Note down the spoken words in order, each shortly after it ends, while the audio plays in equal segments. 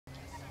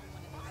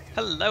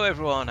Hello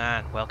everyone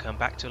and welcome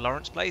back to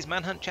Laurence Plays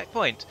Manhunt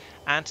Checkpoint,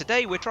 and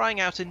today we're trying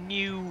out a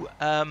new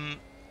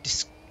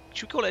should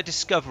we call it a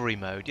discovery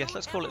mode? Yes,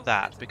 let's call it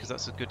that, because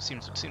that's a good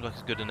seems like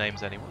as good a name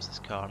as any. What's this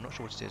car? I'm not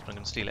sure what it is, but I'm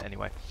going to steal it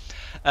anyway.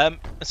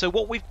 So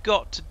what we've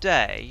got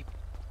today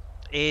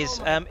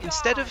is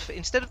instead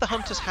of the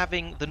hunters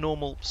having the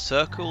normal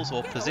circles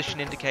or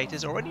position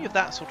indicators or any of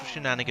that sort of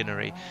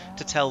shenaniganery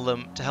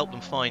to help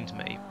them find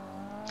me,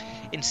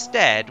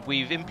 instead,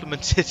 we've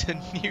implemented a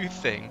new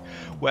thing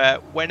where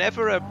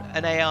whenever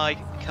an AI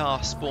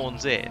car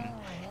spawns in,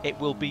 it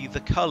will be the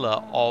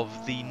colour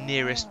of the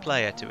nearest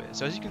player to it.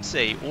 So as you can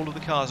see, all of the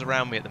cars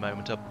around me at the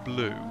moment are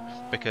blue,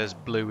 because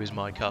blue is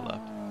my colour.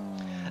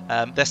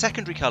 Their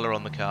secondary colour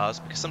on the cars,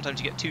 because sometimes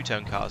you get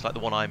two-tone cars, like the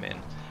one I'm in,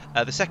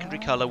 the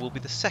secondary colour will be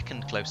the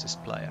second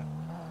closest player.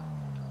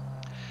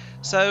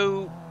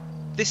 So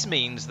this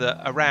means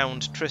that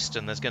around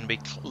Tristan there's going to be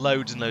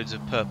loads and loads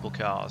of purple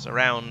cars.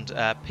 Around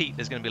Pete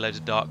there's going to be loads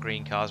of dark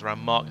green cars. Around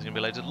Mark there's going to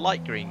be loads of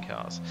light green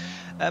cars.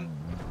 And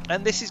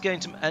this is going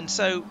to... And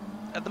so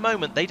at the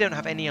moment they don't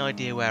have any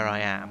idea where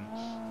I am,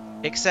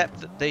 except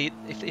that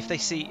if they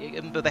see...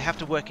 But they have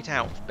to work it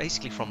out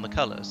basically from the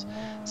colours.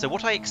 So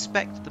what I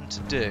expect them to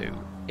do,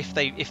 if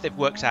they've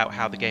worked out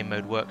how the game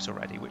mode works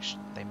already, which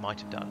they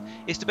might have done,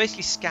 is to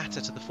basically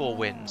scatter to the four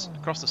winds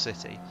across the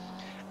city.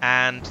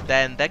 And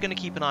then they're going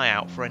to keep an eye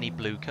out for any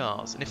blue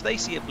cars. And if they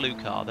see a blue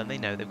car, then they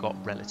know they've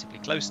got relatively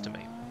close to me.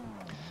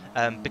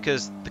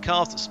 Because the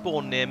cars that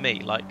spawn near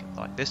me, like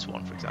this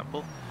one for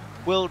example,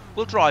 will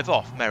drive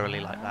off merrily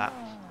like that.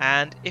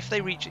 And if they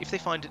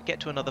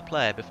get to another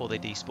player before they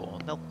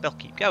despawn, they'll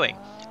keep going.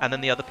 And then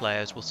the other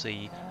players will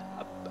see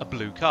a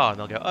blue car and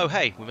they'll go, oh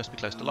hey, we must be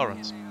close to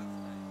Laurence.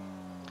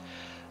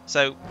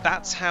 So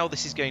that's how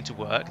this is going to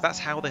work. That's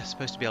how they're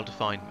supposed to be able to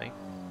find me.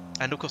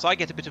 And of course I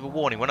get a bit of a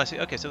warning when I say,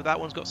 okay, so that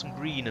one's got some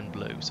green and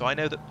blue. So I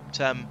know that,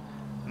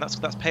 and that's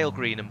pale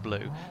green and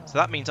blue. So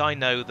that means I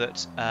know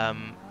that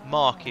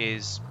Mark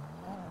is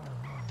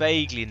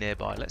vaguely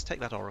nearby. Let's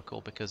take that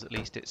Oracle, because at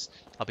least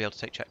I'll be able to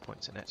take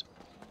checkpoints in it.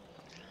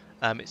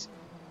 It's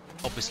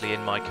obviously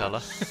in my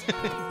colour,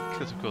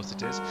 because of course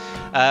it is.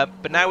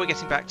 But now we're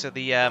getting back to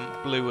the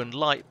blue and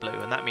light blue,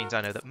 and that means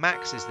I know that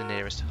Max is the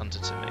nearest hunter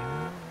to me.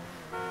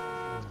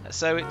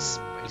 So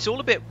it's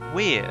all a bit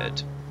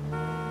weird.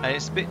 And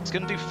it's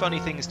going to do funny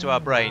things to our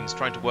brains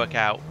trying to work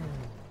out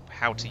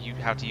how to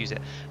use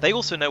it. They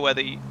also know where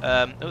the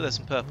oh, there's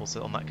some purples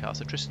on that car,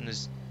 so Tristan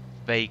is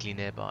vaguely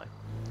nearby,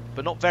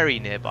 but not very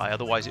nearby.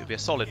 Otherwise, it would be a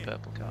solid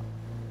purple car.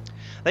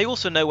 They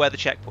also know where the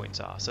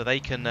checkpoints are, so they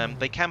can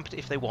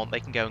if they want,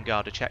 they can go and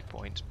guard a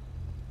checkpoint,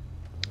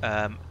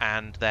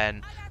 and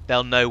then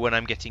they'll know when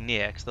I'm getting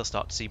near, because they'll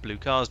start to see blue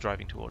cars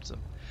driving towards them.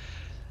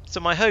 So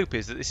my hope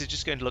is that this is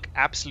just going to look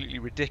absolutely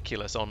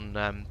ridiculous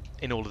on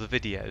in all of the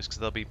videos, because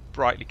there'll be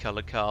brightly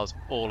coloured cars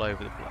all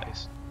over the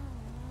place.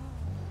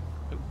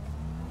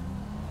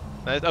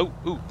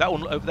 Oh, that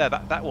one over there,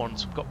 that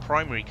one's got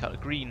primary colour,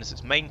 green as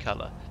its main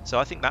colour. So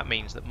I think that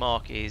means that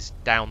Mark is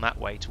down that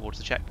way towards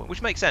the checkpoint,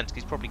 which makes sense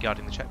because he's probably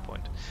guarding the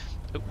checkpoint.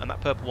 Oh, and that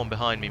purple one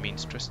behind me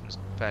means Tristan's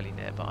fairly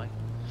nearby.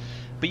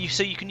 But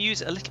so you can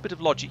use a little bit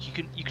of logic.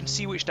 You can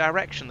see which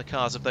direction the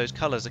cars of those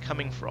colours are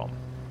coming from,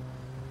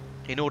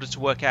 in order to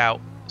work out,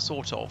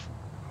 sort of,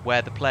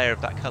 where the player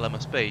of that colour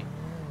must be.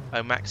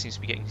 Oh, Max seems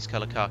to be getting his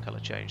car colour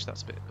changed.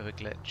 That's a bit of a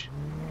glitch.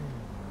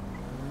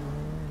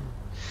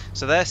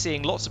 So they're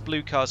seeing lots of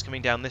blue cars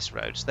coming down this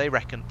road, so they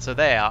reckon,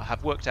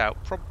 have worked out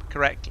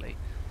correctly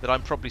that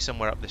I'm probably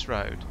somewhere up this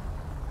road.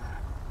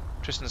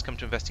 Tristan has come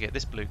to investigate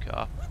this blue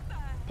car,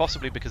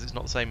 possibly because it's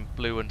not the same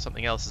blue and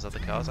something else as other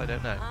cars, I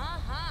don't know.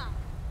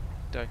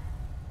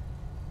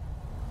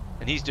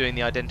 And he's doing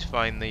the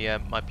identifying the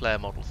my player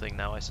model thing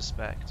now, I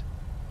suspect.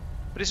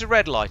 But it's a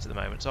red light at the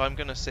moment, so I'm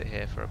going to sit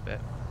here for a bit.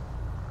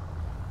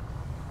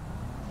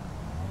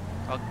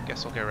 I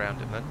guess I'll go around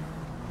him then.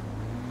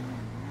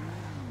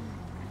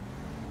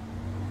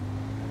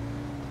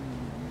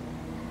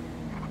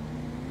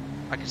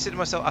 I consider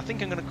myself... I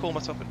think I'm going to call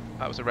myself...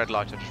 That was a red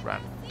light I just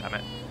ran. Damn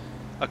it.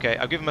 Okay,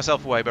 I've given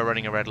myself away by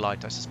running a red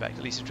light, I suspect.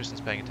 At least if Tristan's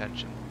paying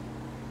attention.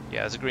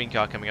 Yeah, there's a green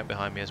car coming up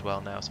behind me as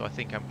well now, so I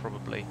think I'm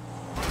probably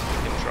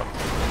in trouble.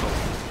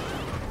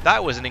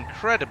 That was an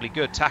incredibly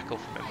good tackle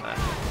from him there.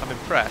 I'm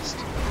impressed.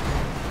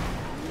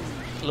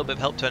 A little bit of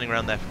help turning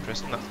around there from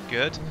Tristan, that's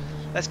good.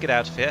 Let's get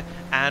out of here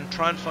and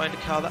try and find a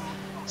car that...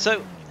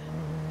 So,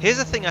 here's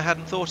a thing I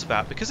hadn't thought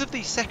about. Because of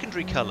the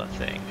secondary colour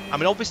thing, I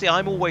mean, obviously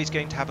I'm always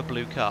going to have a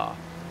blue car,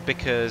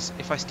 because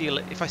if I steal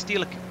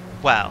a...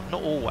 Well,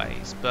 not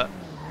always, but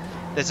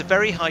there's a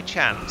very high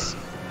chance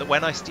that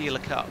when I steal a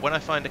car, when I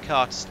find a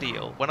car to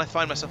steal, when I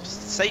find myself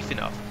safe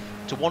enough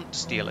to want to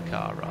steal a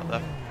car,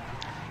 rather,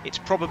 it's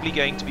probably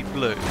going to be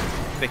blue,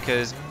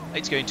 because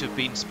it's going to have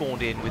been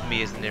spawned in with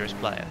me as the nearest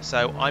player.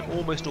 So I'm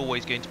almost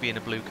always going to be in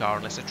a blue car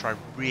unless I try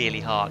really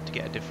hard to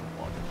get a different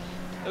one.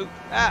 Oh,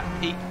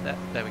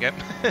 there we go.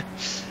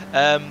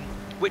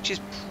 Which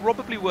is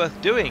probably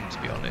worth doing,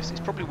 to be honest.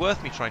 It's probably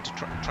worth me trying to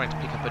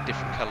pick up a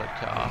different coloured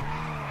car.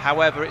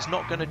 However, it's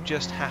not going to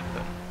just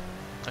happen.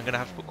 I'm going to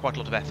have to put quite a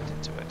lot of effort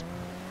into it.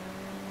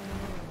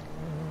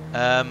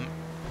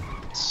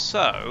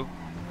 So,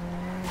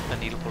 a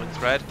needle pulling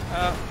thread.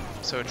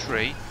 So a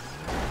tree.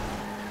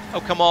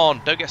 Oh, come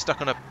on! Don't get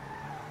stuck on a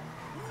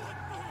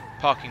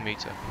parking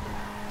meter.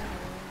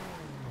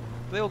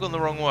 They all gone the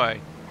wrong way.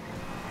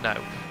 No.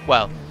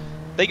 Well,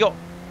 they got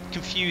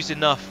confused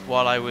enough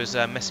while I was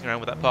messing around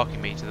with that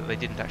parking meter that they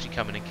didn't actually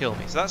come in and kill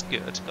me. So that's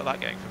good. Got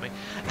that going for me.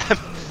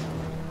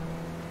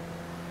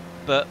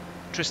 But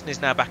Tristan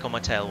is now back on my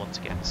tail once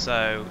again.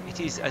 So it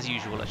is, as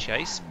usual, a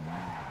chase.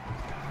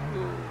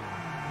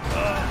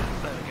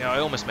 There we go. I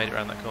almost made it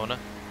around that corner.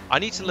 I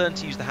need to learn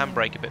to use the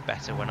handbrake a bit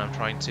better when I'm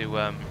trying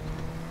to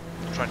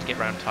get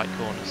around tight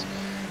corners,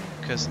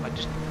 because I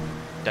just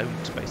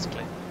don't,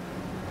 basically.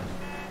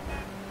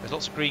 There's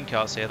lots of green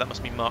cars here. That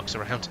must be marks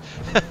around.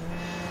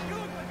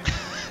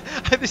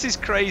 This is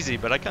crazy,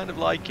 but I kind of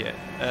like it,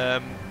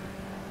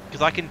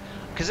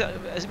 because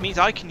it means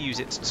I can use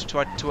it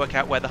to work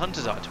out where the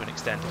hunters are to an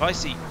extent. If I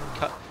see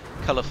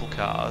colourful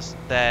cars,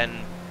 then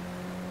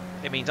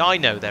it means I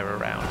know they're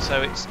around.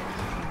 So it's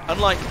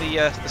unlike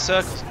the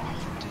circles.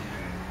 Oh dear,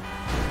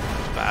 that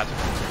was bad.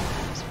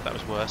 That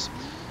was worse.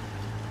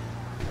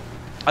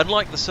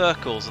 Unlike the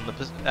circles and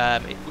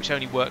which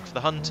only work for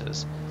the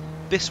hunters,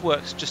 this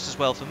works just as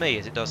well for me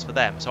as it does for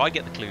them. So I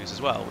get the clues as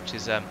well, which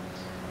is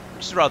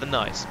rather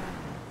nice.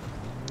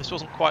 This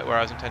wasn't quite where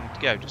I was intending to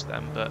go just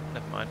then, but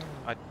never mind.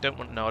 I don't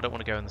want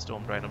to go in the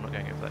storm drain. I'm not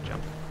going over that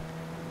jump.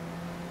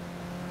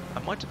 I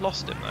might have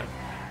lost him though.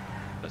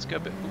 Let's go a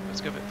bit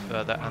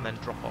further and then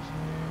drop off.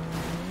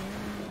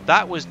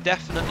 That was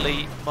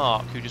definitely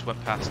Mark who just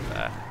went past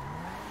there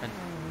and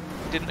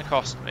didn't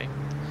accost me.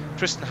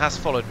 Tristan has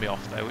followed me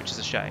off though, which is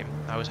a shame.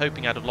 I was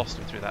hoping I'd have lost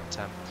him through that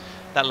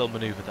little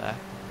manoeuvre there.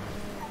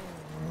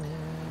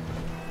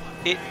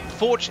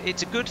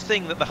 It's a good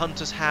thing that the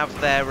hunters have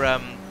their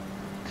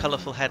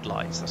colourful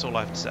headlights. That's all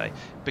I have to say.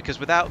 Because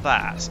without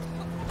that,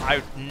 I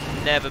would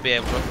never be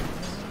able to.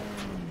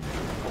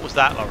 What was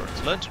that,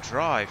 Laurence? Learn to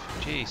drive.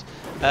 Jeez.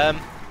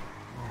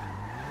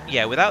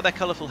 Yeah, without their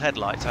colourful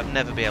headlights, I'd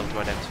never be able to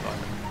identify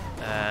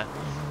them.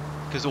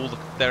 Because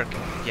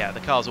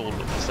the cars all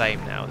look the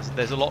same now.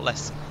 There's a lot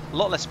less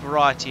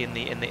variety in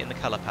the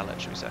colour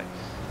palette, shall we say?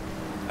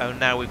 Oh,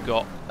 now we've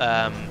got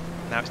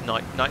now it's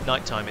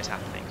night time is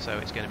happening, so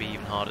it's going to be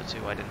even harder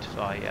to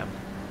identify.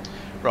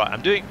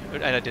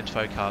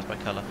 Identify cars by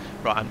colour.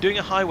 Right, I'm doing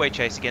a highway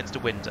chase against a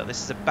Windsor.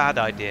 This is a bad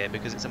idea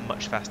because it's a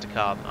much faster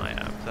car than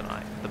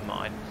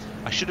mine.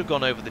 I should have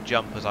gone over the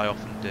jump as I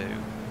often do.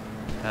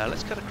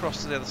 Let's cut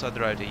across to the other side of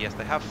the road here. Yes,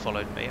 they have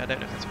followed me. I don't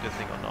know if that's a good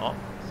thing or not.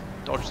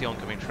 Dodge the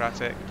oncoming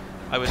traffic.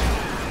 I was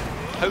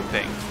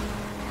hoping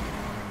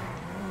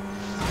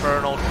for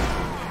an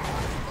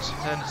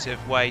alternative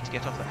way to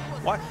get off there.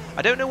 Why?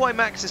 I don't know why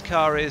Max's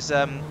car is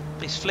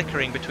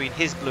flickering between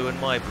his blue and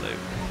my blue.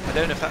 I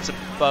don't know if that's a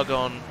bug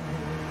on.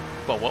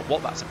 Well,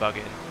 what that's a bug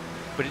in,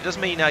 but it does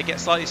mean I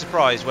get slightly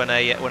surprised when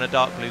a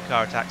dark blue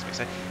car attacks me.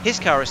 So his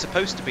car is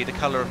supposed to be the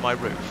colour of my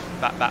roof.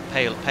 That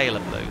paler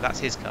blue. That's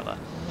his colour.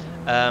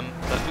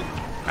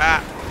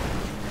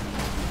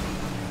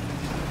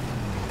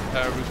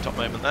 Rooftop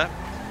moment there.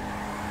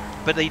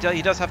 But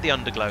he does have the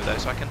underglow though,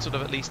 so I can sort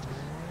of at least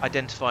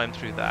identify him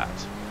through that.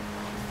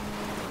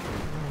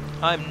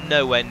 I'm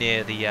nowhere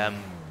near the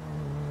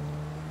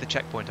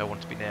checkpoint I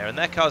want to be near, and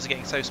their cars are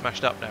getting so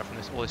smashed up now from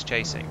all this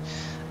chasing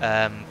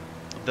that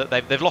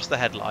they've lost their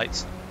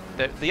headlights.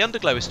 The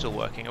underglow is still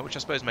working, which I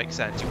suppose makes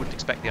sense. You wouldn't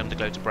expect the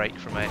underglow to break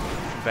from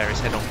various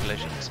head-on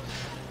collisions,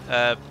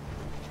 but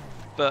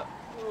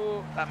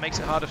that makes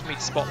it harder for me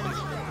to spot them.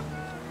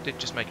 Did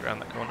just make it around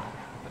that corner.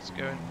 Let's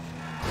go in.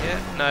 Yeah,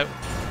 no.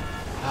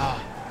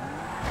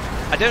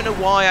 I don't know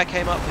why I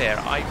came up here.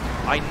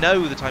 I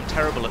know that I'm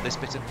terrible at this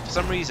bit of, for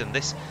some reason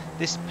this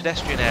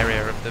pedestrian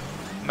area of the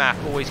map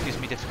always gives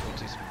me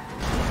difficulties.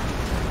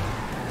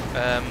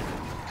 Can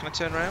I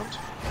turn around?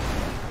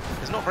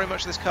 There's not very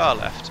much of this car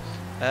left.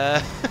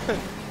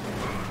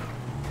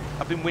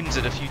 I've been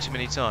Windsored a few too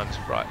many times.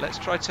 Right, let's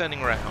try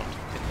turning around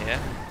in here.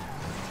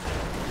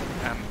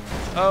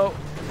 Oh,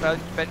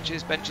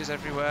 benches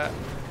everywhere.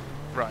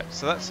 Right,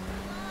 so that's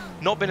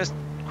not been as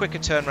quick a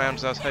turnaround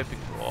as I was hoping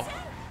for,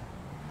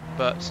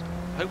 but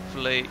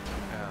hopefully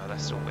they're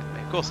still with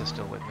me. Of course they're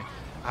still with me.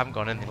 I haven't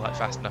gone anything like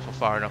fast enough or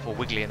far enough or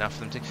wiggly enough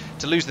for them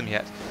to lose them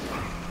yet.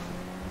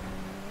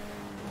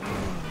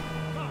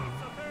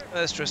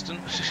 There's Tristan.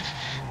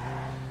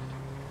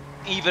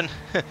 Even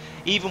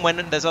when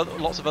there's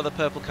lots of other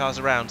purple cars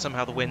around,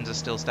 somehow the Windsor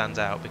still stands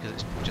out because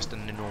it's just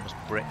an enormous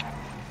brick.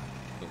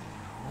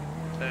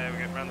 There we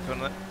go, around the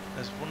corner there.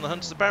 There's one of the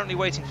hunters apparently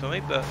waiting for me,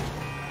 but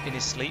in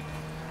his sleep.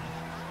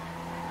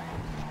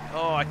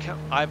 Oh, I can't.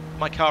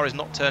 My car is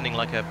not turning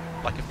like a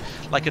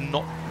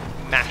not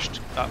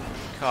mashed up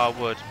car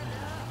would.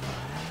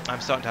 I'm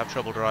starting to have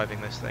trouble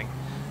driving this thing.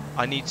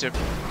 I need to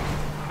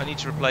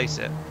replace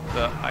it,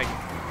 but I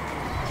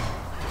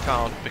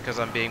can't because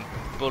I'm being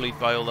bullied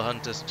by all the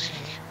hunters.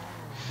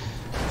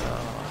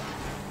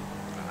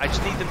 I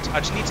just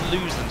need to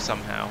lose them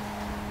somehow,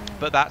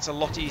 but that's a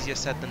lot easier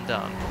said than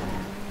done.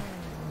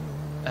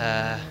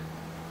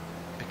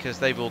 Because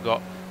they've all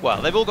got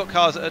Well, they've all got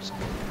cars at...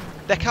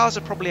 Their cars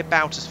are probably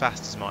about as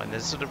fast as mine.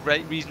 There's sort of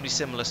reasonably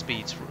similar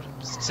speeds,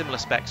 similar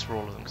specs for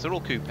all of them, because they're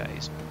all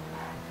coupes.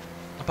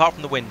 Apart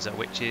from the Windsor,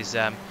 which is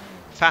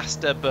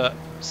faster but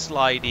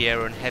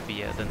slidier and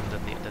heavier than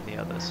the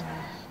others.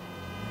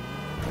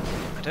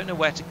 I don't know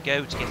where to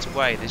go to get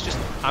away. There's just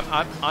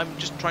I'm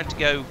just trying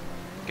to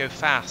go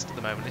fast at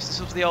the moment. This is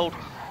sort of the old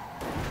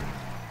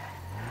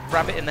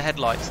rabbit in the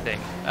headlights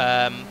thing,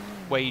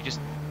 where you just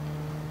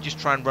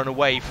try and run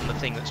away from the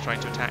thing that's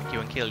trying to attack you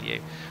and kill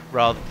you,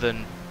 rather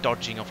than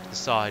dodging off to the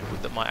side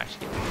that might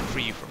actually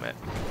free you from it.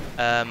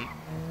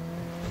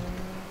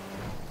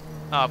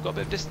 I've got a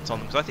bit of distance on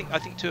them because I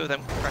think two of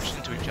them crashed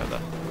into each other,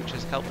 which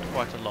has helped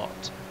quite a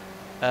lot.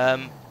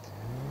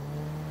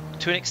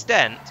 To an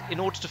extent, in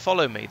order to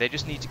follow me, they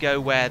just need to go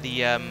where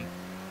the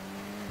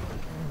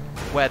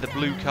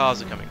blue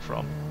cars are coming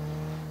from,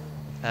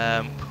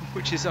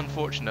 which is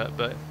unfortunate.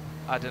 But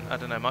I don't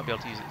know. I might be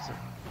able to use it. So,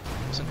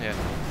 what's in here?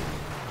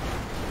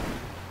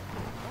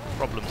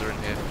 Problems are in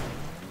here.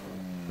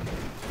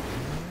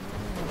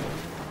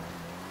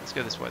 Let's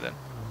go this way then.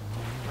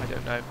 I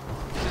don't know.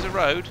 This is a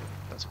road.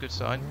 That's a good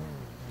sign.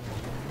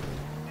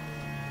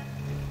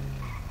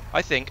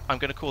 I think I'm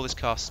going to call this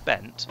car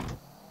spent,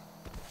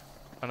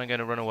 and I'm going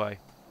to run away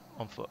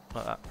on foot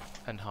like that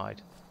and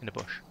hide in a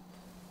bush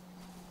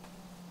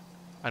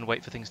and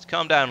wait for things to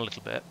calm down a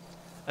little bit,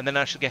 and then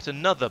I shall get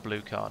another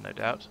blue car, no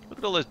doubt. Look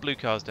at all those blue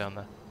cars down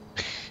there.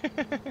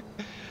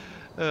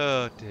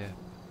 Oh dear.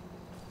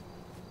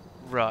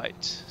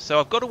 Right, so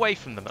I've got away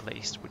from them at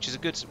least, which is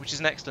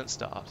an excellent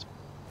start.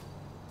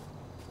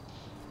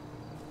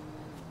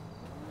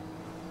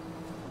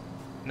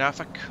 Now,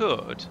 if I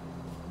could,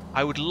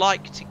 I would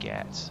like to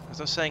get, as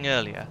I was saying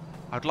earlier,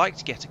 I would like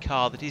to get a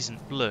car that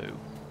isn't blue.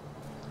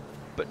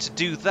 But to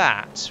do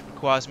that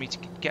requires me to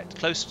get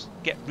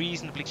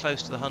reasonably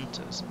close to the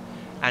hunters,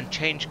 and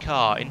change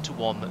car into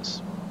one that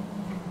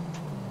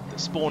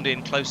spawned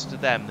in closer to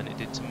them than it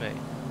did to me.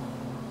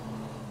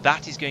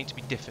 That is going to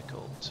be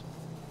difficult.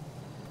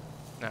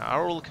 Now,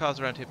 are all the cars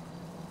around here?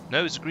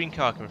 No, there's a green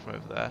car coming from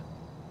over there.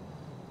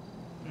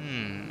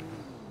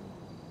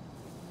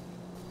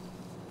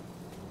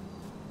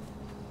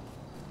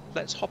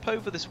 Let's hop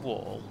over this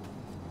wall.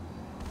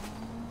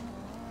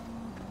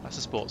 That's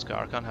a sports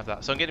car, I can't have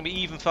that. So I'm going to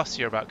be even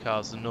fussier about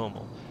cars than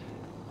normal.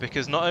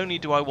 Because not only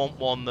do I want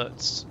one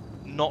that's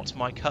not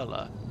my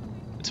colour...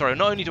 Sorry,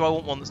 not only do I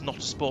want one that's not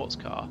a sports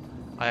car,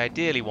 I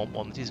ideally want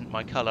one that isn't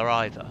my colour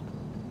either.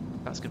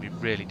 That's going to be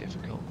really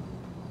difficult.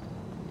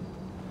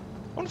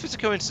 I wonder if it's a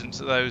coincidence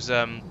that those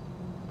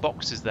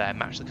boxes there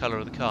match the colour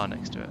of the car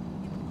next to it.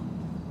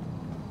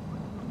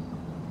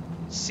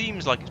 It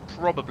seems like it's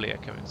probably a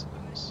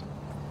coincidence.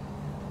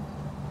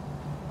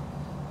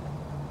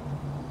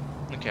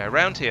 Okay,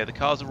 around here the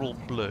cars are all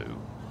blue,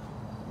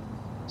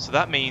 so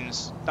that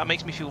makes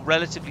me feel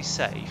relatively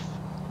safe,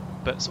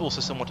 but it's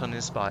also somewhat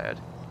uninspired.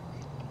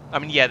 I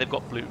mean, yeah, they've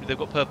got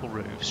purple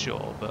roofs,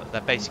 sure, but they're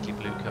basically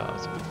blue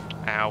cars.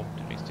 Ow,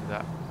 didn't mean to do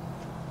that.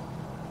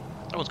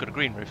 That one's got a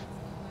green roof.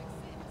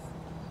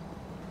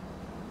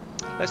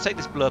 Let's take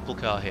this Blurple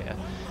car here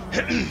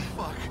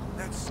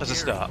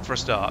for a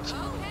start.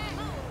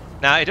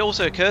 Now, it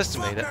also occurs to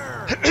me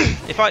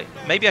that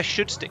maybe I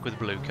should stick with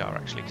the blue car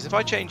actually, because if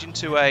I change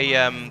into a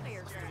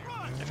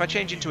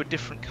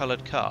different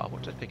coloured car,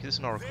 what did I pick? Is this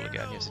an Oracle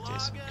again? Yes, it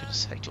is. Goodness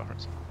sake,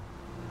 Laurence.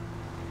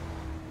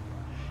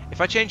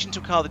 If I change into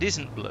a car that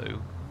isn't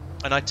blue,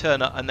 and I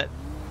turn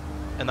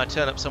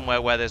up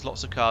somewhere where there's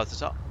lots of cars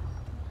that are.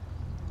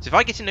 So if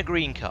I get in a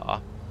green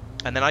car,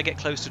 and then I get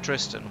close to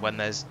Tristan when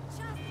there's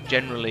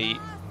generally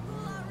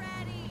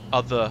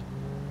other.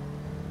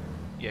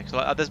 Yeah,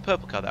 because there's a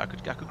purple car there, I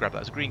could grab that.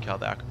 There's a green car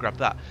there, I could grab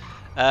that.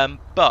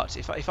 But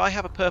if I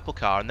have a purple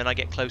car and then I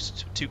get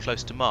too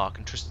close to Mark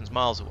and Tristan's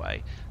miles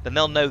away, then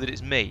they'll know that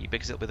it's me,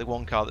 because it'll be the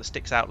one car that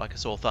sticks out like a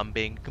sore thumb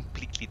being a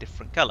completely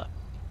different colour.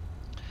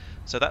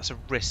 So that's a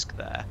risk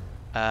there,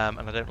 and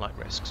I don't like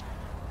risks.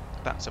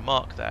 That's a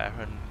Mark there,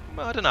 and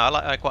well, I don't know,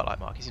 I quite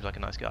like Mark, he seems like a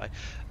nice guy.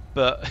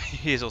 But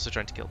he is also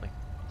trying to kill me,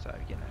 so,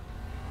 you know,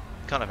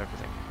 can't have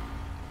everything.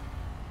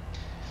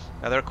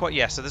 Now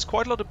so there's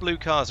quite a lot of blue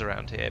cars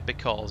around here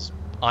because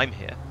I'm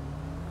here.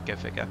 Go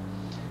figure.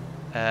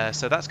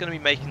 So that's going to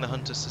be making the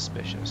hunters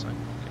suspicious. I'm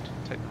going to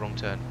take the wrong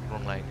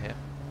lane here,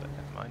 but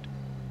never mind.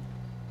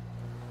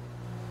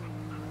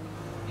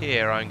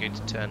 Here I'm going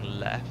to turn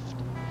left.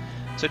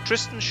 So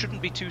Tristan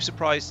shouldn't be too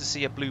surprised to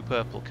see a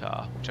blue-purple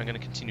car, which I'm going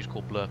to continue to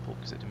call Blurple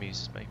because it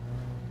amuses me.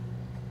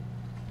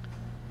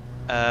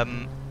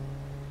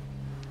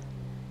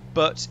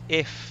 But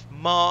if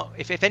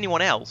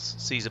anyone else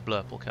sees a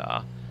Blurple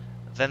car,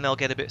 then they'll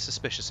get a bit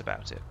suspicious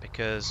about it,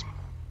 because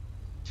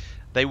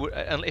they would,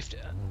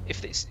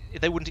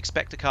 they wouldn't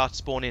expect a car to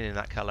spawn in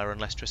that colour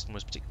unless Tristan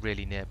was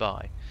really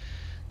nearby.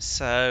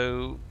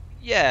 So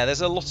yeah,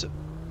 there's a lot of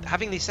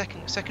having the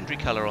secondary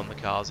colour on the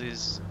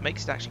cars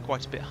makes it actually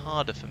quite a bit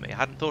harder for me. I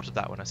hadn't thought of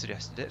that when I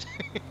suggested it.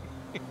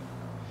 I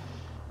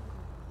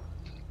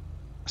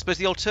suppose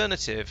the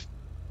alternative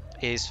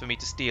is for me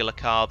to steal a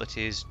car that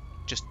is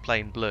just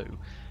plain blue,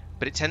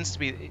 but it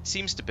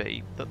seems to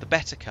be that the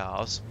better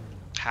cars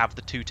have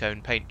the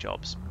two-tone paint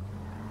jobs.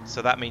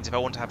 So that means if I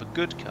want to have a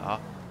good car,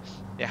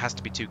 it has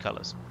to be two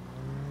colours.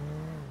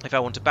 If I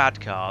want a bad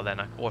car, then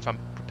or if I'm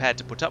prepared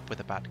to put up with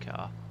a bad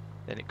car,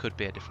 then it could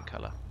be a different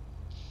colour.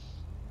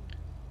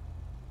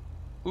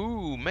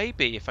 Ooh,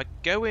 maybe if I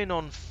go in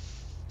on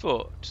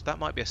foot, that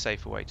might be a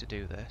safer way to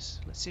do this.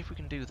 Let's see if we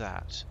can do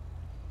that.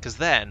 Because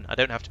then I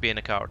don't have to be in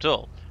a car at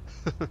all.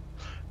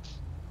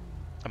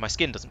 And my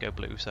skin doesn't go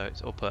blue, so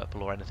it's or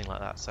purple or anything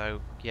like that.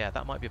 So yeah,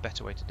 that might be a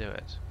better way to do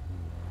it.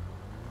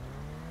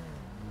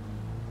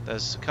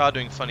 There's a car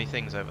doing funny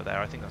things over there.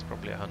 I think that's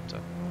probably a hunter.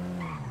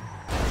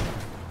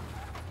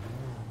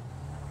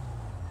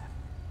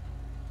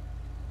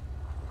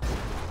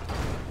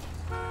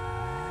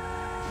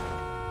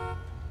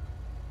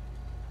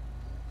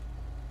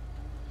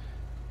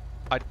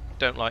 I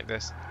don't like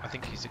this. I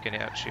think he's going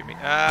to outshoot me.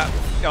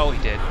 Oh, he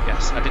did.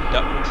 Yes, I didn't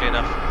duck quickly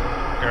enough.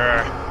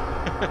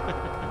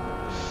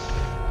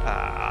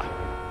 Ah.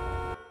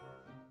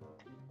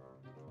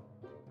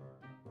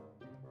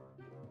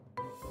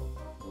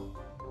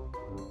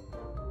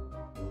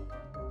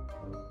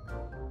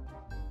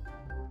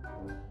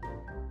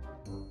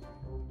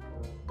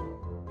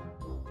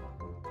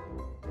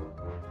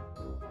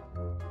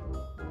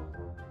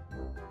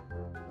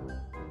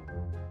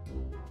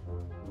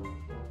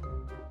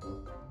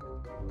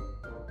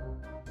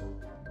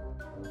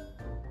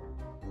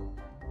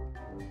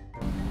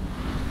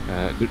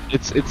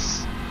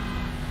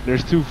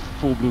 There's two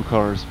full blue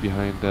cars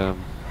behind I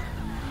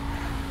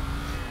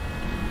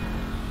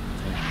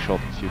shot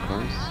a few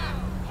cars.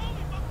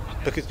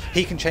 Because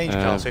he can change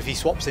cars, so if he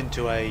swaps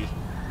into a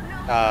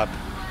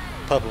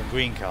purple and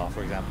green car,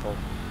 for example,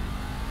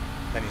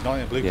 then he's not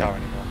in a blue car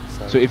anymore.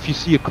 So if you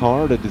see a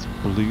car that is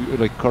blue,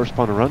 like car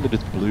spawn around that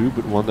is blue,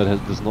 but one that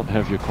does not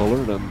have your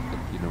color, then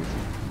you know.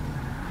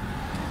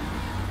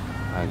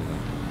 I don't know.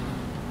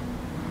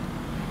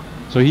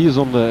 So he is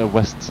on the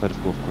west side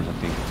of golf course, I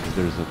think, because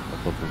there's an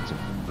abundance of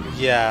blue.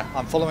 Yeah,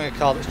 I'm following a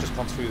car that's just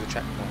gone through the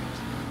checkpoint.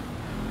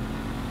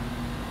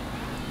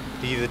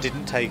 He either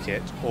didn't take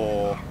it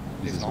or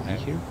is not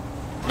here.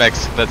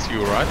 Max, that's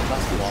you, right?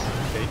 That's the one.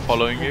 Okay.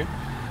 Following you?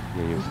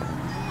 Yeah, you're following.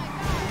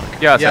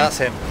 Okay. Yeah, that's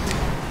him.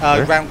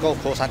 Round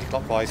golf course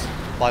anti-clockwise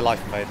by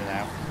Life Invader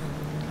now.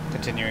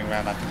 Continuing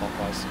round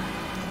anti-clockwise.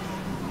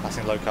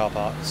 Passing low car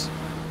parks.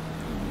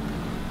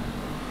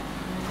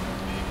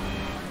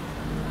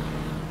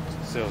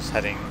 Still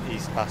heading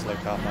east past low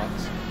car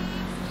parks.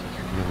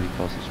 Really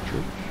close to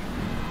church.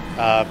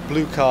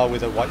 Blue car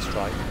with a white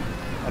stripe.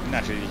 I didn't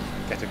actually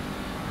get a...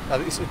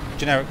 it's a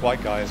generic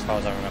white guy as far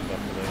as I remember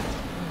for the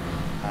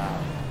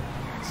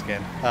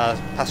skin.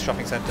 Past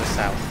shopping centre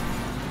south.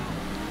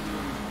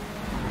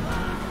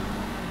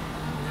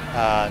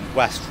 And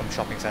west from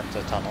shopping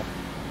centre tunnel.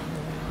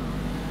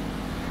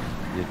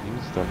 Yeah, you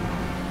started.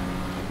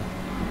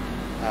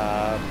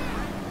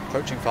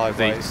 Approaching 5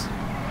 ways.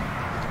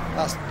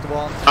 That's the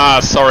one.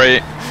 Ah,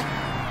 sorry.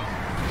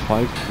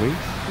 5 ways?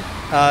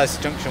 It's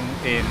a junction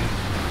in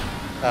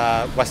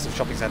west of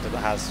shopping centre that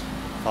has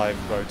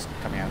 5 roads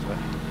coming out of it.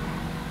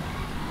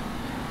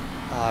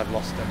 I've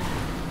lost him.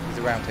 He's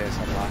around here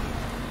somewhere.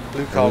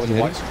 Blue car with a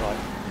white stripe.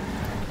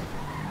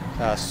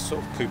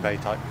 Sort of coupe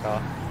type car.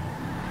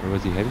 Where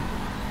was he heading?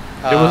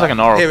 It was like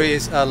an Oracle. Here he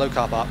is, low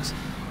car parks.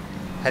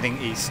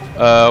 Heading east.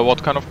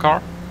 What kind of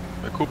car?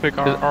 A coupe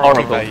car?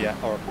 Oracle. Coupe, yeah,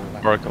 Oracle.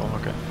 Oracle,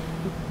 okay.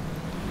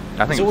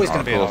 I think it's always going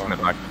to be an Oracle.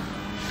 Like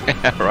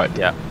right,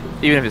 yeah.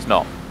 Even if it's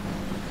not.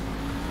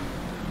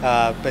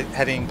 But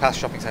heading past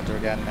shopping centre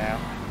again now.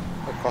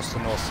 Across the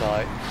north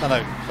side. Oh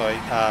no, sorry.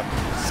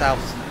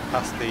 South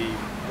past the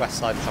west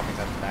side of shopping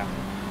centre now.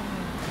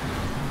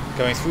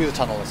 Going through the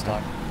tunnel this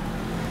time.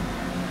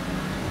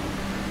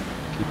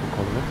 Keep on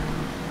calling it.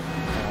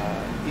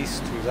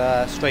 East through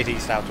there, straight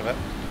east out of it.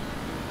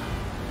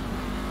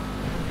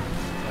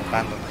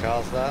 Abandoned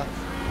cars there.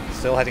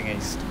 Still heading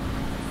east.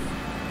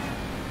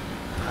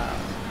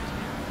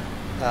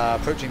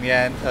 Approaching the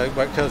end,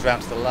 where it curves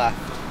round to the left.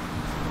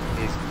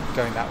 He's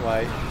going that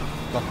way.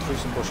 Gone through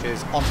some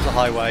bushes, onto the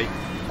highway.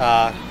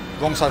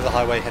 Wrong side of the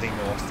highway, heading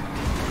north.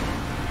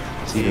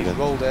 He's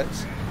rolled it.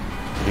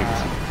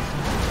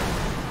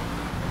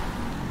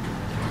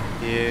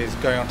 He is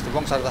going onto the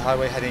wrong side of the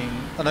highway, heading.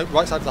 Oh no,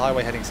 right side of the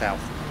highway, heading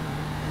south.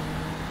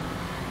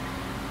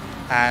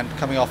 And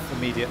coming off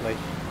immediately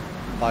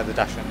by the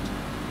dash end.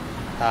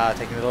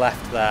 Taking the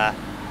left there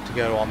to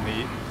go on the. I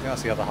think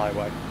that's the other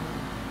highway.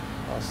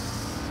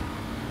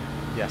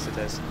 Yes, it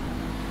is.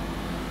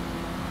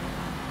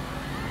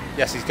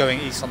 Yes, he's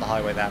going east on the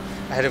highway now.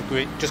 Ahead of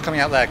green, just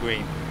coming out there,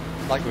 green.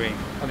 Light green.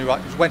 Only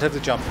right, just went over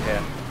the jump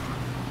here.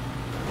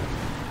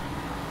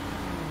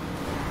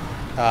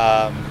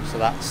 So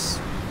that's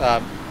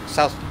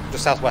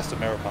just southwest of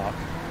Mirror Park.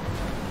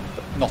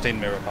 But not in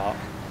Mirror Park.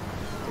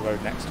 The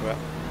road next to it.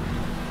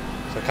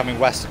 So coming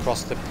west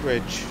across the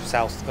bridge,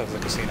 south of the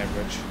casino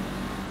bridge.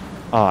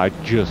 Ah, I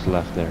just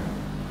left there.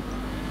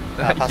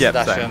 Past the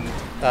dash end,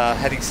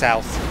 heading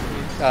south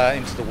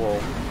into the wall.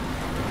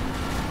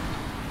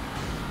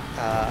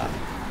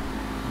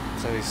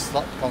 So he's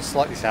gone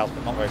slightly south,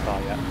 but not very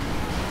far yet.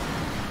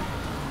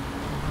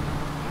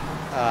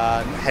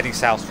 Heading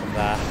south from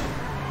there.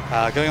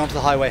 Going onto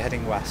the highway,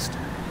 heading west.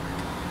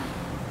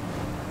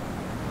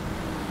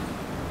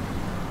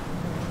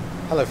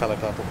 Hello, fellow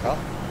purple car.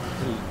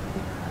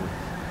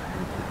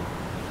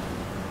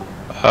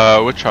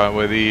 Which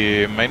highway?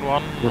 The main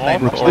one? We're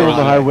still on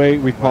the highway.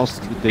 We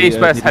passed the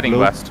East-west, heading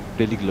Globe. west.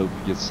 Daily Globe,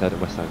 yes, at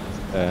west side.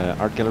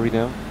 Art gallery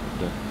now.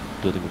 The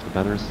building with the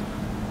banners.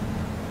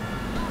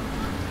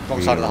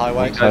 Wrong side of the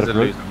highway. Wrong side Guys of are the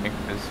road. losing me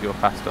because you're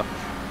faster.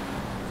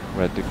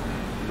 We're at the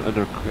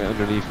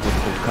underneath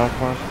multicolored car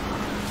park.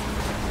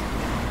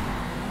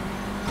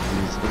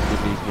 He's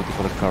underneath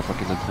multicolored car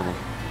park in the tunnel.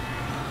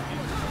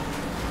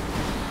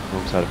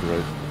 Wrong side of the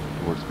road,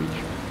 towards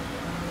beach.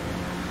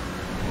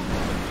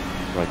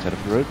 Right side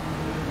of the road.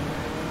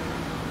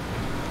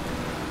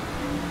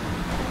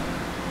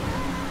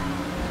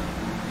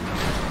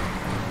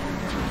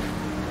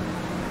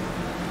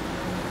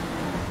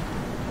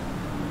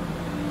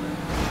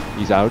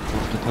 He's out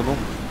of the tunnel.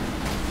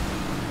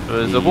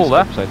 There's a wall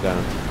there. Upside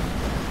down.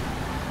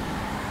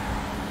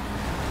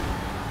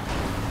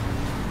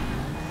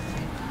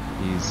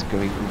 He's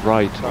going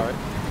right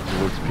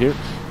towards the pier.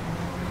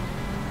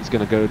 He's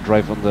gonna go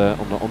drive on the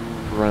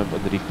on-ramp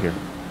underneath pier.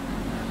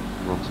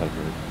 Wrong side of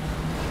the road.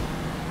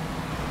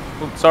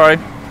 Oh,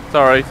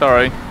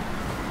 sorry.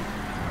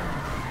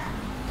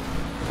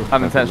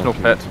 Unintentional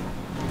pit.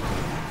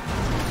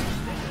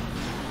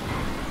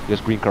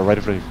 Yes, green car right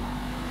in front of you.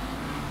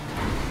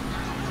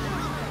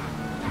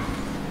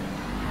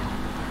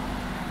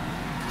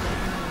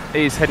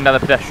 He's heading down the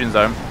pedestrian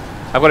zone.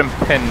 I've got him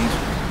pinned.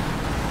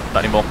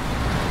 Not anymore.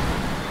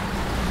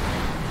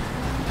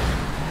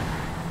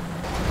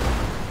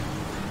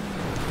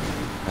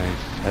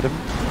 I've had him.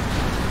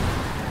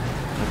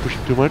 I push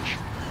him too much.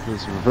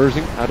 He's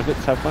reversing out of it,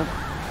 southbound.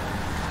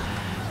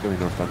 He's going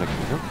northbound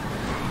actually now.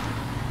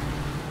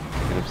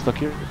 And I'm stuck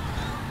here.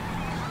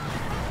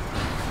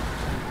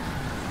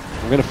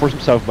 I'm gonna force him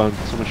southbound.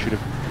 Someone shoot him.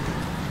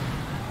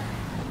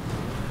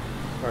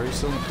 Are you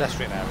still in the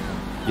pedestrian area?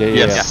 Yeah.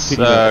 Yes,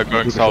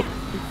 going south.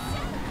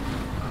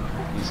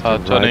 He's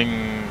going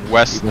Turning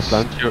west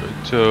Westbound. to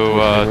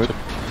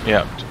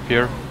pier,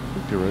 Pier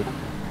road.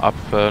 up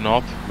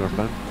north.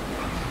 Northbound.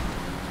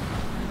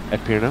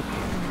 At pier now.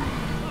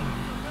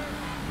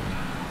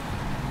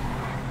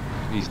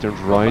 He turns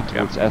right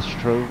towards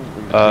Astro.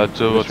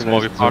 Towards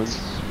Smoggy Parks.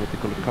 What they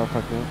call it, car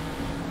park now.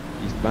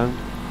 Eastbound.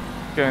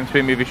 Going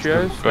through movie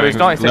studios. Going He's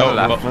nice to the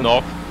left.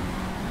 north.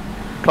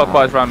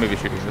 Clockwise round movie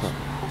studios.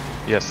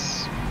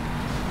 Yes.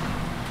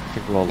 I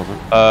think we're all of them.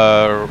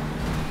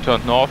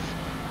 Turned north.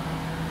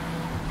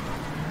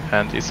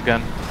 And east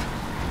again.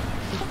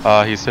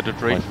 He's hit a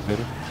tree. Life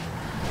Invader.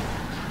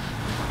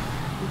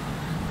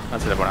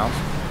 That's it, everyone else.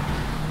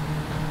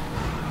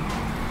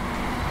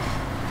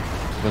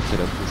 That's it,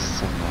 this is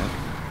some lag.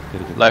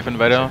 Life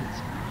Invader.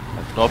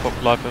 North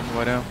of Life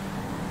Invader.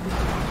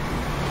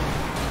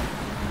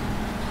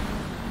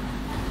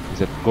 Is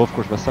that golf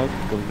course west side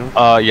going north?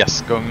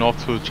 Yes, going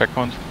north to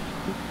checkpoint.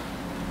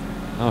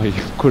 Oh, he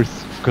of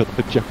course got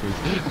the checkpoint.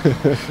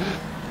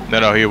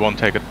 No, he won't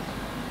take it.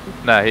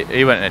 No,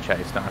 he went in a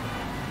chase now.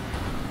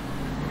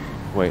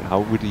 Wait,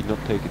 how would he not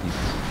take it? He's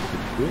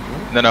good,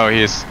 right? No,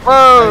 he's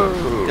Whoa!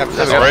 You have to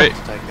That's have right.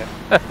 to take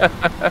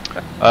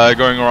it.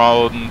 going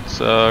around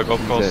golf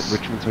He's course. at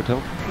Richmond's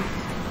Hotel.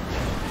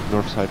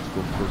 North side of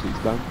golf course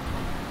eastbound.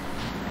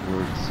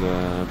 Towards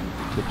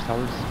Eclipse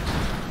Towers.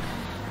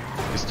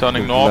 He's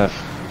turning Going north.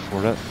 left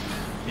before that.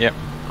 Yep,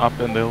 up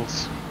in the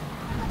hills.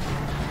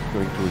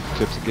 Going towards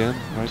Eclipse again,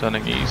 right?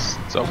 Turning east.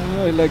 So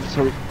I like,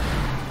 sorry.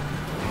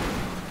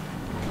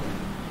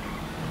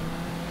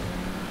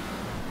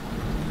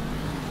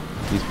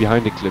 He's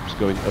behind Eclipse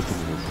going up in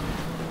the hills.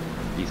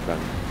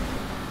 Eastbound.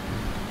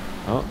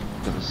 Oh,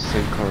 that was the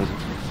same car as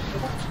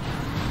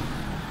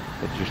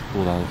that just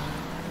pulled out of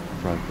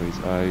driveways.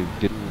 I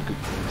didn't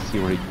see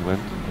where he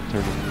went. I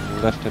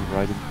turned left and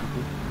right in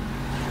people.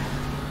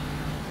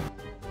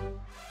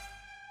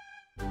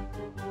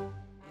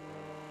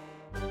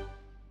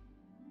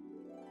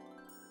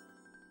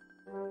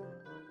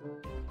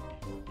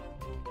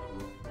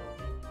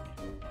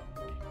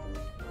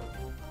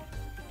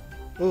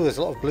 Ooh, there's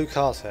a lot of blue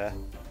cars here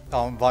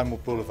on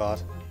Vinewood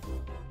Boulevard.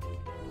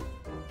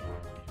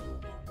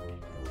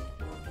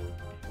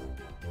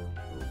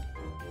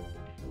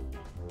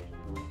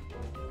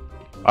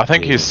 I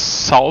think he's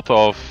south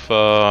of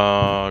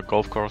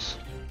golf course.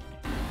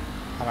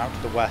 I'm out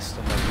to the west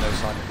and there's no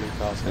sign of blue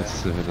cars here.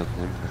 That's not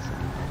him. That's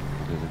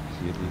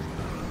NPC at least.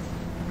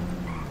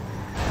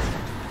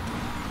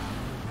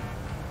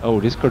 Oh,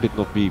 this car did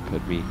not beep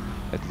at me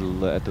at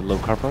the low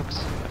car parks.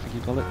 I think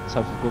you call it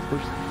south of golf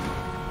course.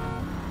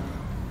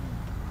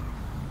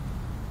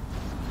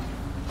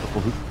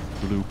 Purple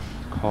hood, blue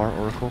car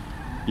oracle.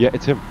 Yeah,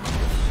 it's him.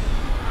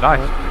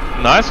 Nice.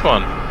 Nice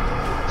one.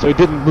 So it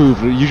didn't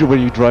move. Usually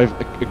when you drive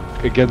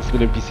against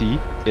an NPC,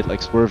 it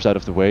like swerves out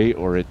of the way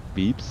or it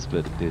beeps,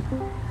 but it did.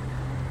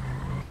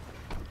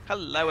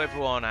 Hello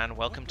everyone and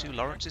welcome to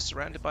Laurence is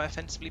surrounded by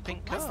offensively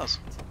pink cars.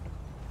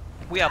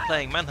 We are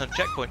playing Manhunt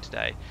Checkpoint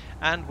today,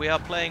 and we are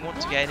playing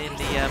once again in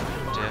the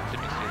oh dear,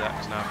 didn't mean to do that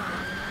because now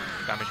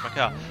I've damaged my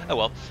car. Oh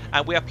well.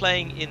 And we are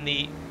playing in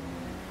the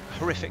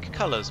horrific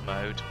colours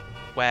mode,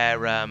 where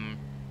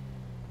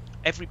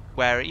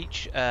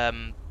each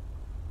sorry,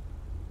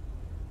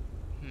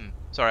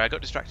 I got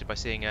distracted by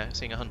seeing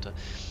a hunter.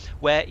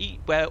 Where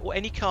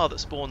any car that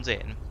spawns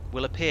in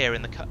will appear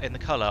in the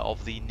colour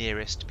of the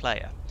nearest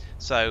player.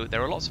 So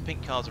there are lots of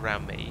pink cars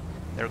around me.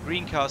 There are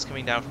green cars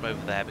coming down from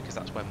over there because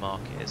that's where Mark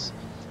is,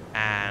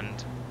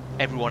 and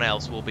everyone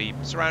else will be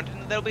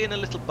surrounded. They'll be in a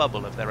little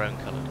bubble of their own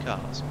coloured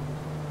cars.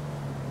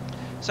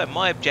 So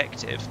my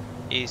objective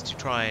is to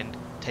try and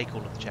take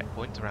all of the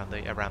checkpoints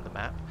around the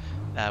map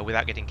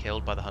without getting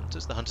killed by the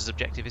hunters. The hunters'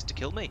 objective is to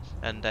kill me,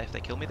 and if they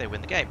kill me, they win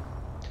the game.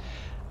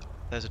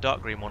 There's a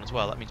dark green one as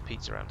well. That means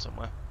Pete's around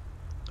somewhere.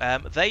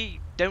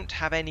 They don't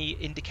have any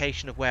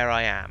indication of where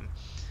I am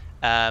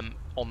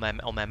on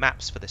their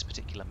maps for this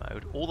particular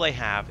mode. All they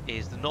have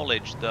is the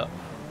knowledge that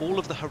all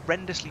of the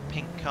horrendously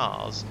pink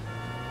cars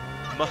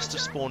must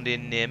have spawned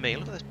in near me.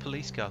 Look at those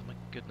police cars, my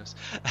goodness.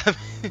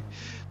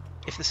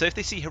 If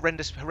they see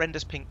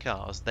horrendous pink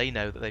cars, they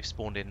know that they've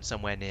spawned in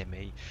somewhere near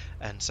me,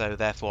 and so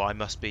therefore I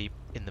must be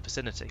in the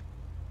vicinity.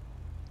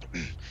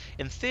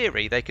 In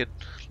theory, they could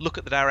look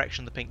at the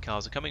direction the pink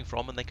cars are coming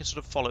from, and they can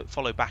sort of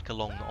follow back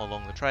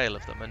along the trail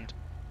of them, and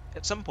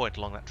at some point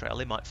along that trail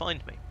they might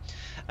find me.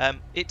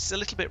 It's a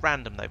little bit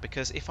random though,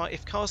 because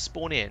if cars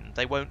spawn in,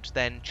 they won't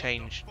then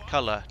change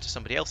colour to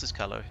somebody else's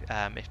colour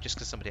just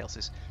because somebody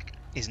else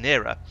is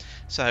nearer.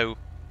 So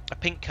a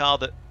pink car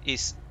that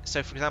is,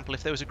 so for example,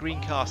 if there was a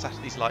green car sat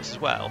at these lights as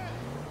well,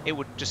 it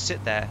would just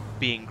sit there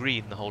being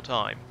green the whole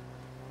time,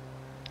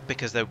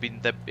 because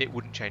it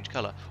wouldn't change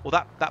colour. Or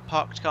that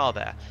parked car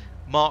there,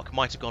 Mark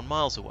might have gone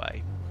miles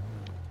away,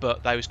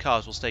 but those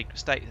cars will stay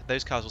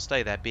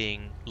there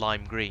being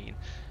lime green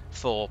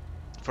for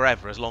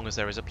forever, as long as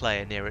there is a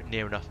player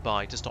near enough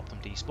by to stop them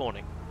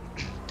despawning.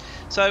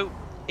 So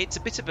it's a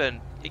bit of it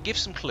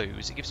gives some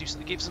clues, it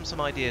gives them some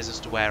ideas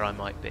as to where I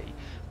might be,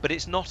 but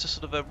it's not a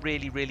sort of a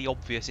really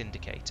obvious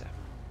indicator.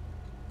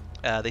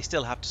 They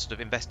still have to sort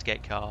of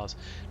investigate cars,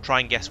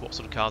 try and guess what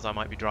sort of cars I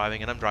might be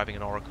driving, and I'm driving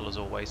an Oracle as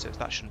always, so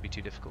that shouldn't be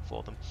too difficult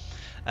for them,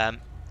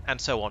 and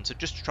so on. So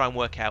just to try and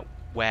work out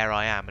where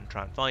I am and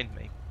try and find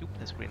me. Oop,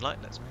 there's a green light,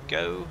 let's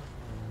go.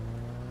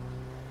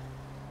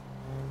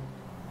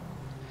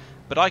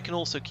 But I can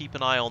also keep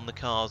an eye on the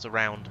cars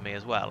around me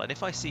as well, and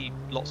if I see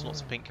lots and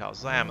lots of pink cars,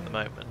 as I am at the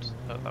moment,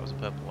 oh, that was a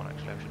purple one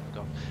actually, I shouldn't have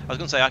gone. I was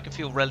going to say I can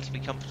feel relatively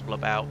comfortable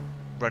about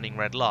running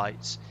red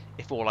lights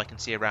if all I can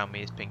see around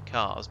me is pink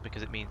cars,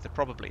 because it means there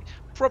probably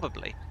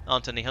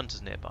aren't any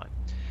hunters nearby.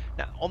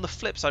 Now, on the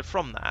flip side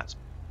from that,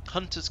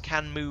 hunters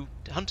tend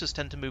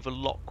to move a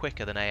lot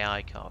quicker than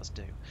AI cars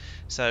do,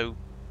 so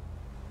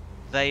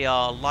they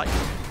are likely.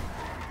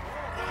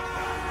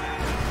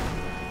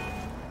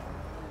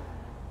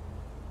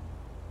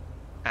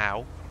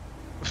 Ow.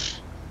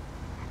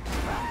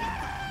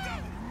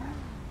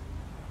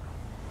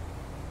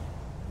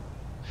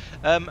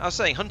 I was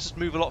saying, hunters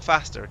move a lot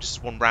faster, just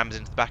as one rams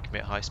into the back of me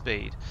at high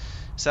speed.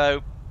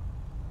 So,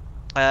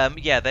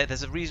 yeah,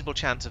 there's a reasonable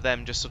chance of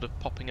them just sort of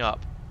popping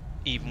up,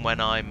 even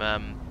when I'm,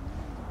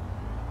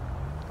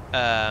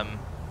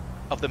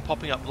 of them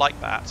popping up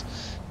like that,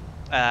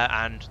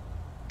 and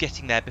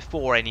getting there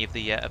before any of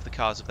the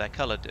cars of their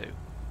colour do.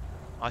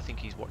 I think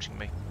he's watching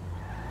me.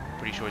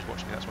 Pretty sure he's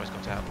watching me, that's why he's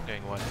got out,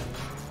 going away.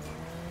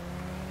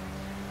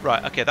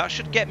 Right, okay, that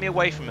should get me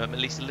away from him at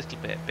least a little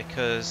bit,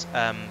 because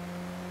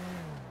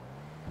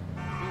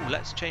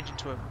let's change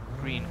into a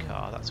green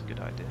car, that's a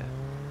good idea.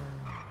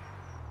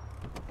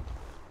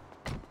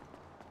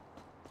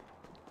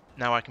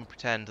 Now I can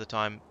pretend that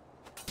I'm...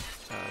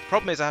 the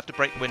problem is I have to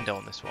break the window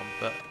on this one,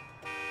 but...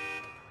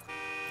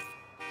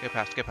 Go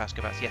past.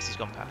 Yes, he's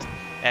gone past.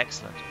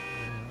 Excellent.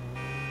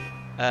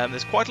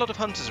 There's quite a lot of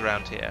hunters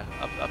around here,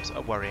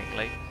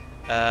 worryingly.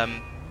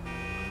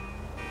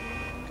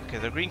 Okay,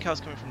 the green car's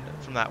coming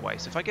from that way,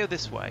 so if I go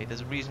this way,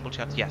 there's a reasonable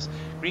chance. Yes,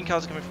 green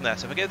cars are coming from there,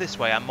 so if I go this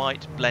way, I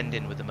might blend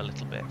in with them a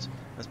little bit.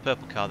 There's a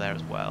purple car there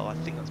as well. I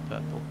think that's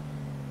purple.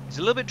 It's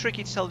a little bit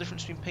tricky to tell the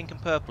difference between pink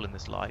and purple in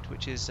this light,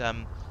 which is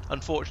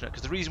unfortunate,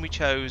 because the reason we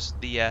chose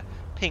the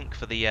pink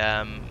for the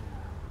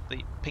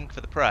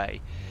prey,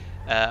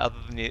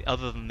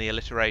 other than the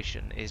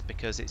alliteration, is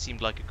because it seemed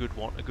like a good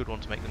one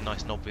to make them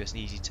nice and obvious and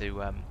easy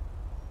to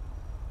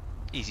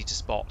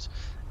spot.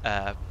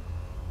 But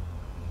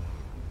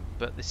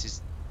this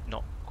is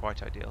not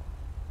quite ideal.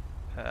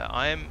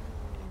 I am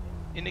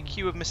in a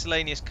queue of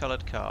miscellaneous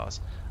coloured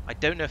cars. I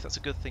don't know if that's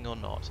a good thing or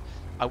not.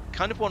 I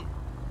kind of want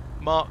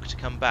Mark to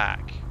come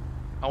back.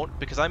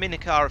 Because I'm in a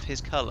car of his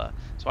colour,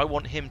 so I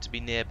want him to be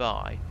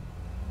nearby,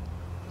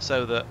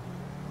 so that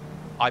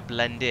I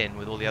blend in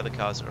with all the other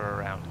cars that are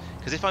around.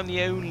 Because if I'm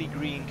the only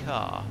green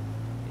car,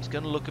 it's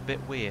going to look a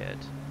bit weird.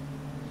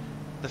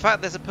 The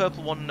fact there's a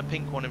purple one and a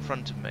pink one in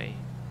front of me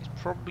is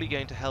probably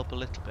going to help a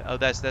little bit. Oh,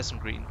 there's some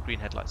green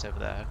headlights over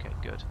there. Okay,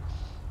 good.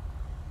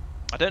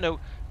 I don't know.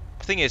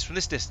 The thing is, from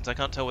this distance, I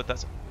can't tell whether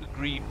that's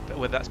green,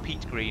 whether that's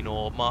peat green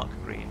or mark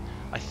green.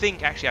 I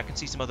think actually I can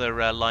see some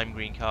other lime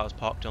green cars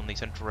parked on the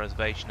central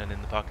reservation and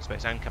in the parking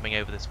space and coming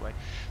over this way.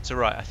 So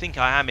right, I think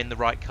I am in the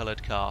right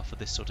coloured car for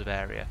this sort of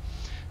area.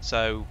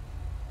 So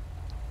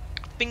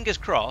fingers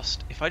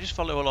crossed, if I just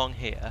follow along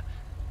here,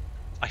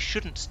 I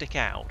shouldn't stick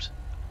out,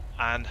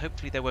 and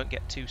hopefully they won't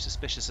get too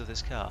suspicious of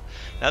this car.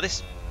 Now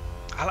this,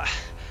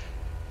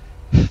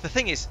 the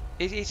thing is,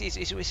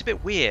 it's a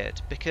bit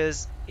weird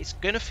because it's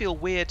going to feel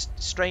weird,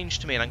 strange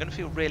to me, and I'm going to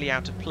feel really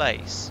out of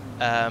place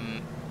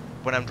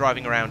when I'm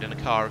driving around in a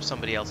car of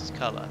somebody else's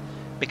colour,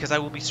 because I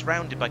will be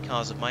surrounded by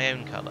cars of my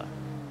own colour.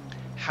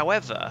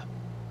 However,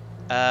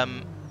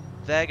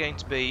 they're going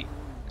to be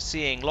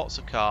seeing lots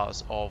of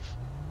cars of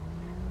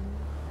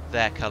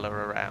their colour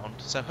around,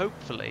 so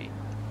hopefully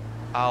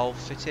I'll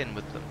fit in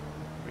with them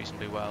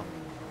reasonably well.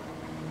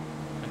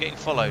 I'm getting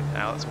followed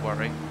now, that's a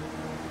worry.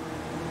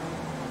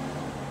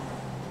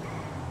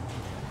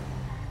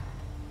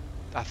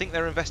 I think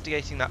they're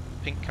investigating that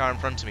pink car in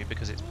front of me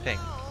because it's pink.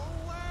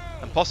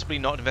 And possibly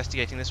not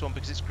investigating this one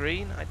because it's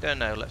green? I don't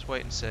know, let's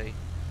wait and see.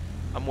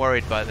 I'm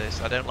worried by this.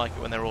 I don't like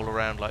it when they're all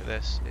around like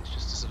this. It's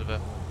just a sort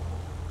of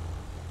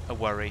a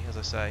worry, as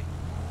I say.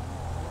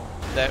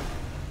 They're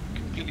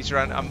completely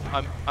surrounded.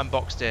 I'm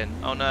boxed in.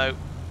 Oh no.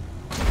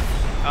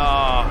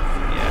 Oh,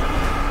 yeah.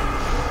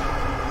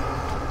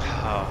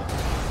 Oh.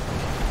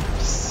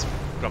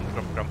 Grump.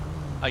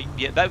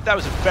 Yeah, that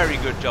was a very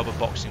good job of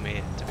boxing me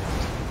in, to be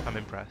honest. I'm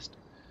impressed.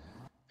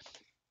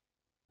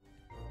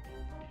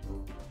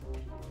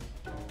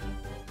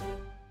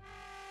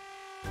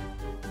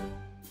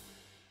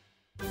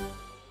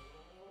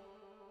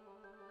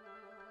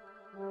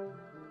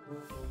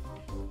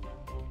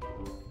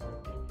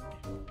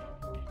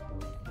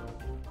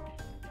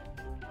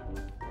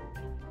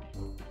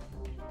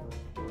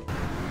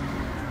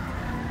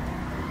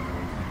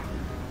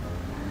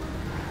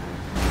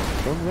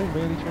 Don't rain by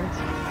any chance?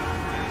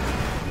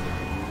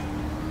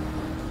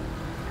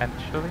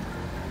 Potentially.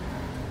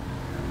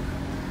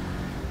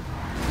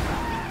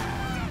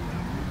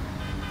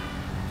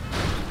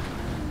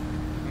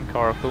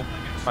 Coracle.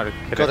 Might have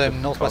killed Got it him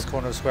with northwest top.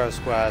 corner of Square of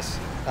Squares.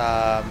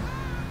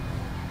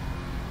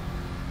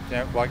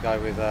 White guy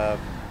with a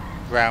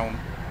brown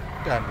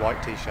and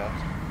white t-shirt.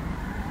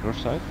 North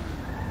side?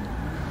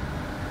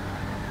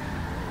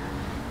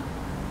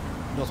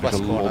 Northwest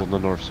There's a lot corner. on the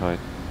north side.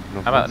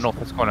 I'm at the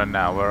northwest corner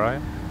now, where are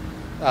you?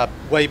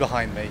 Way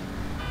behind me.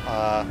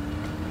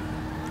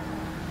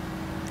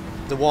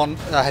 The one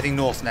heading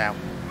north now,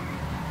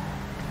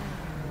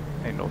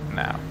 Hey, north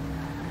now.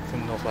 from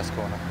the northwest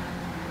corner.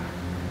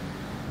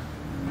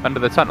 Under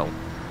the tunnel?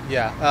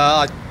 Yeah,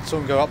 I saw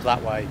him go up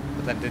that way,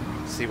 but then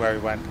didn't see where he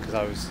went because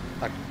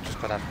I just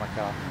got out of my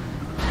car.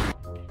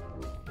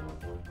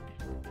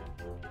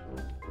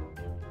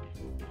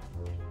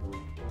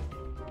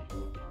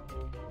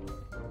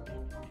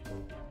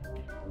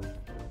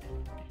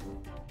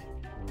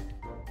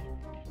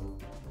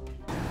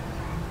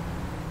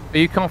 Are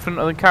you confident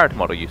of the character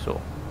model you saw?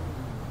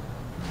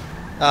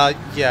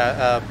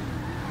 Yeah,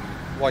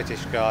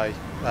 whitish guy,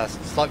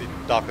 slightly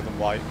darker than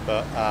white,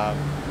 but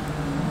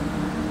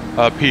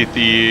Pete,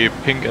 the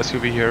pink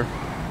SUV here.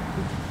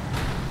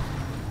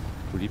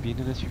 Would he be in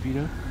an SUV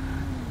now?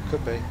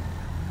 could be.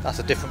 That's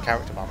a different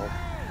character model.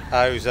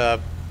 It was a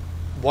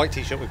white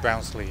t-shirt with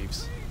brown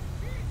sleeves.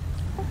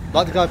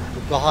 Like the guy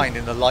behind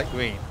in the light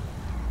green.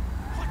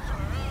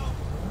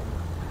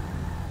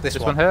 This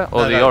one here?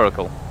 Or the no.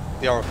 Oracle?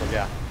 The Oracle,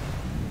 yeah.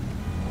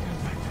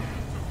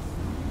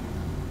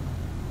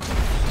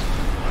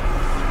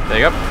 There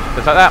you go.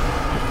 Just like that.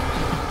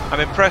 I'm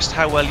impressed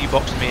how well you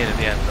boxed me in at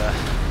the end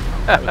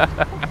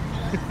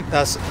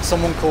there.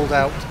 Someone called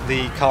out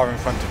the car in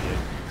front of you.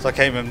 So I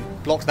came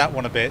and blocked that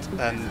one a bit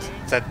and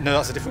said, no,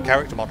 that's a different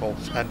character model,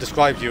 and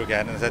described you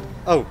again and said,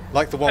 oh,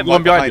 like the one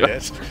right behind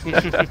it.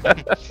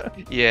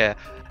 Yeah.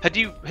 Had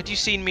you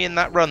seen me in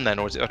that run then,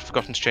 or was it I'd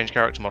forgotten to change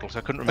character models?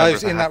 I couldn't remember. I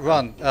was in that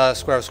run,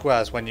 Square of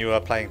Squares, when you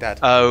were playing dead.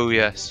 Oh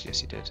yes,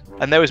 yes you did.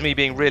 And there was me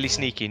being really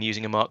sneaky and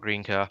using a Mark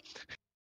Green car.